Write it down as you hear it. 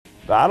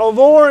Battle of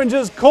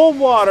Oranges,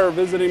 Coldwater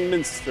visiting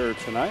Minster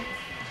tonight.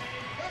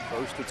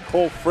 First, it's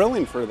Cole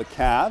Frilling for the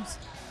Cavs,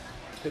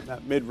 hitting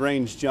that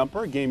mid-range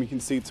jumper, a game you can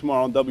see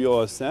tomorrow on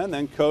WOSN.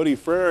 Then Cody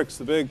Frericks,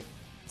 the big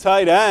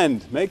tight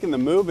end, making the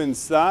move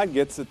inside,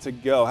 gets it to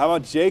go. How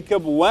about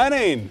Jacob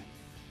Wenning?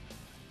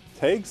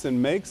 Takes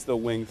and makes the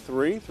wing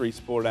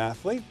three-sport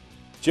athlete.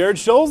 Jared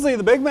Scholze,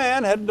 the big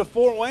man, heading to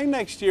Fort Wayne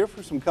next year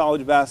for some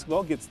college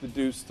basketball, gets the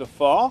deuce to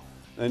fall.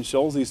 Then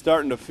Scholze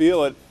starting to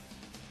feel it.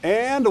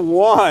 And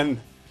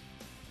one.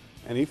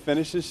 And he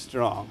finishes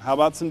strong. How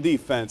about some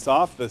defense?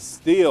 Off the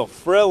steal,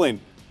 Frilling,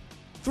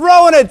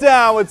 throwing it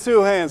down with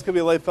two hands. Could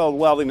be Layfeld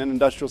Welding and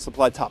Industrial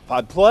Supply top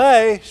 5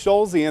 play.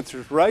 Scholze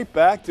answers right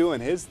back,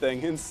 doing his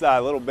thing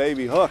inside. Little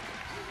baby hook.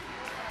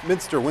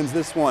 Minster wins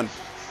this one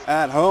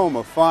at home,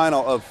 a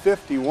final of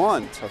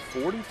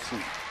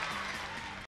 51-42.